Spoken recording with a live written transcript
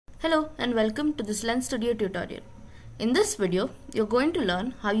Hello and welcome to this Lens Studio tutorial. In this video, you're going to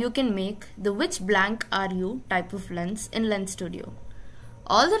learn how you can make the which blank are you type of lens in Lens Studio.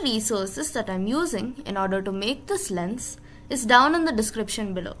 All the resources that I'm using in order to make this lens is down in the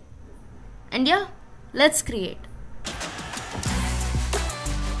description below. And yeah, let's create.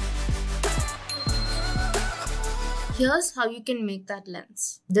 Here's how you can make that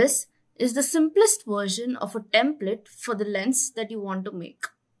lens. This is the simplest version of a template for the lens that you want to make.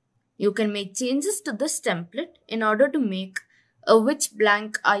 You can make changes to this template in order to make a which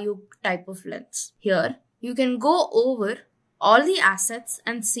blank are you type of lens. Here, you can go over all the assets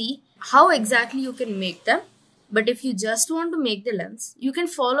and see how exactly you can make them. But if you just want to make the lens, you can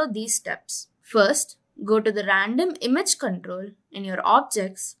follow these steps. First, go to the random image control in your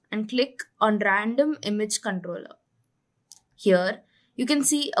objects and click on random image controller. Here, you can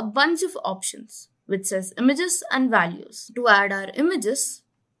see a bunch of options which says images and values. To add our images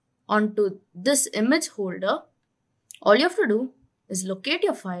onto this image holder, all you have to do is locate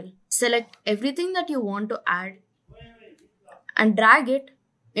your file, select everything that you want to add and drag it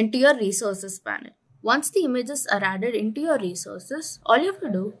into your resources panel. Once the images are added into your resources, all you have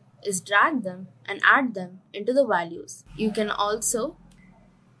to do is drag them and add them into the values. You can also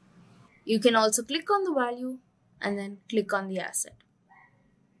click on the value and then click on the asset.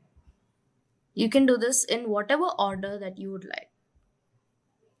 You can do this in whatever order that you would like.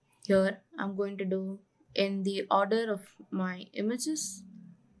 Here, I'm going to do in the order of my images.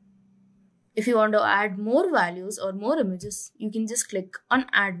 If you want to add more values or more images, you can just click on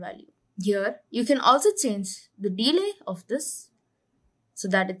add value. Here, you can also change the delay of this so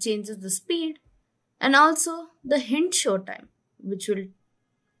that it changes the speed and also the hint show time, which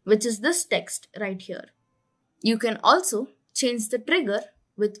is this text right here. You can also change the trigger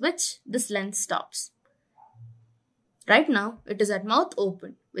with which this lens stops. Right now, it is at mouth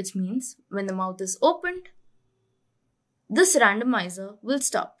open, which means when the mouth is opened, this randomizer will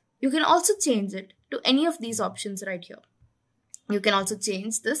stop. You can also change it to any of these options right here. You can also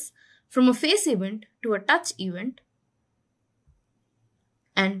change this from a face event to a touch event.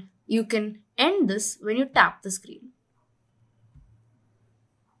 And you can end this when you tap the screen.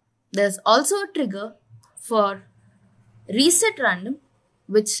 There's also a trigger for reset random,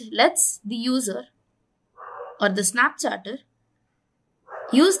 which lets the user or the snapchatter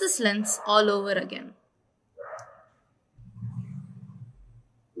use this lens all over again.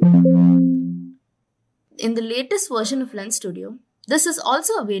 In the latest version of Lens Studio, this is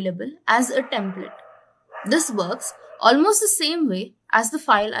also available as a template. This works almost the same way as the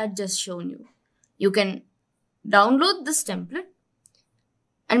file I had just shown you. You can download this template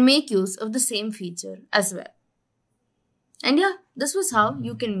and make use of the same feature as well. And yeah, this was how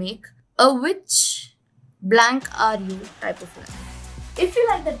you can make a which blank are you type of lens. If you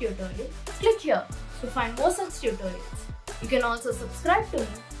like the tutorial, click here to find more such tutorials. You can also subscribe to me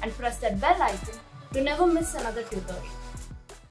and press that bell icon to never miss another tutorial.